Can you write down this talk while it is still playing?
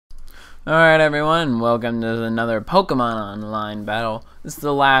Alright everyone, welcome to another Pokemon Online battle. This is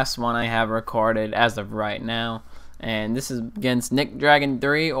the last one I have recorded as of right now. And this is against Nick Dragon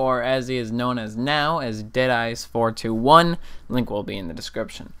 3, or as he is known as now, as D3adIce321. Link will be in the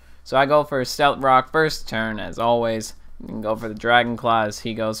description. So I go for Stealth Rock first turn, as always. You can go for the Dragon Claws.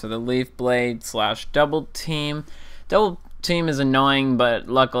 He goes for the Leaf Blade / Double Team. Double Team is annoying, but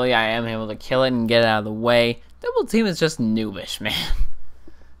luckily I am able to kill it and get it out of the way. Double Team is just noobish, man.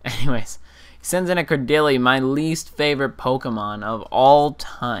 Anyways, he sends in a Cordilli, my least favorite Pokemon of all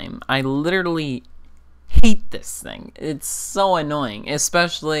time. I literally hate this thing. It's so annoying,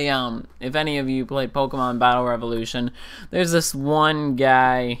 especially if any of you played Pokemon Battle Revolution. There's this one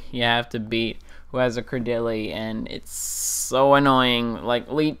guy you have to beat who has a Cordilli, and it's so annoying.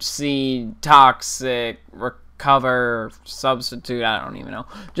 Like Leech Seed, Toxic, Recover, Substitute, I don't even know.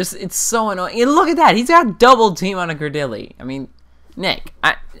 Just, it's so annoying. And look at that, he's got Double Team on a Cordilli. I mean, Nick,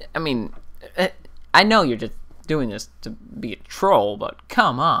 I mean, I know you're just doing this to be a troll, but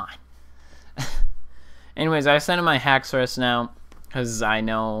come on. Anyways, I sent him my Haxorus now, because I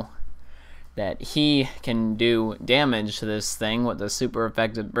know that he can do damage to this thing with the super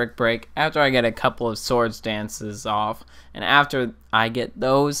effective Brick Break after I get a couple of Swords Dances off. And after I get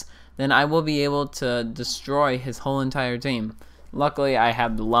those, then I will be able to destroy his whole entire team. Luckily, I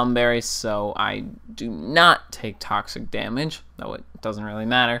have the Lumberry, so I do not take toxic damage, though it doesn't really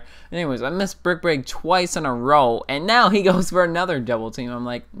matter. Anyways, I missed Brick Break twice in a row, and now he goes for another Double Team. I'm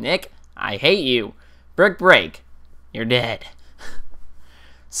like, Nick, I hate you. Brick Break, you're dead.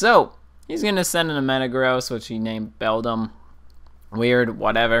 So, he's going to send in a Metagross, which he named Beldum. Weird,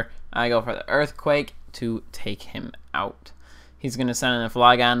 whatever. I go for the Earthquake to take him out. He's going to send in a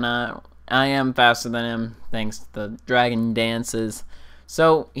Flygon. I am faster than him, thanks to the Dragon Dances.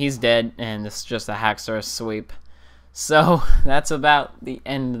 So, he's dead, and this is just a Haxorus sweep. So, that's about the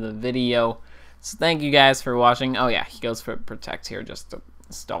end of the video. So, thank you guys for watching. Oh yeah, he goes for Protect here just to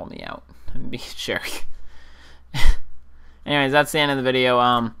stall me out and be a jerk. Anyways, that's the end of the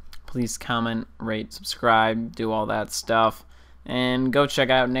video. Please comment, rate, subscribe, do all that stuff. And go check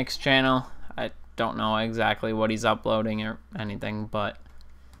out Nick's channel. I don't know exactly what he's uploading or anything, but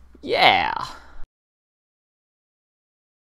yeah.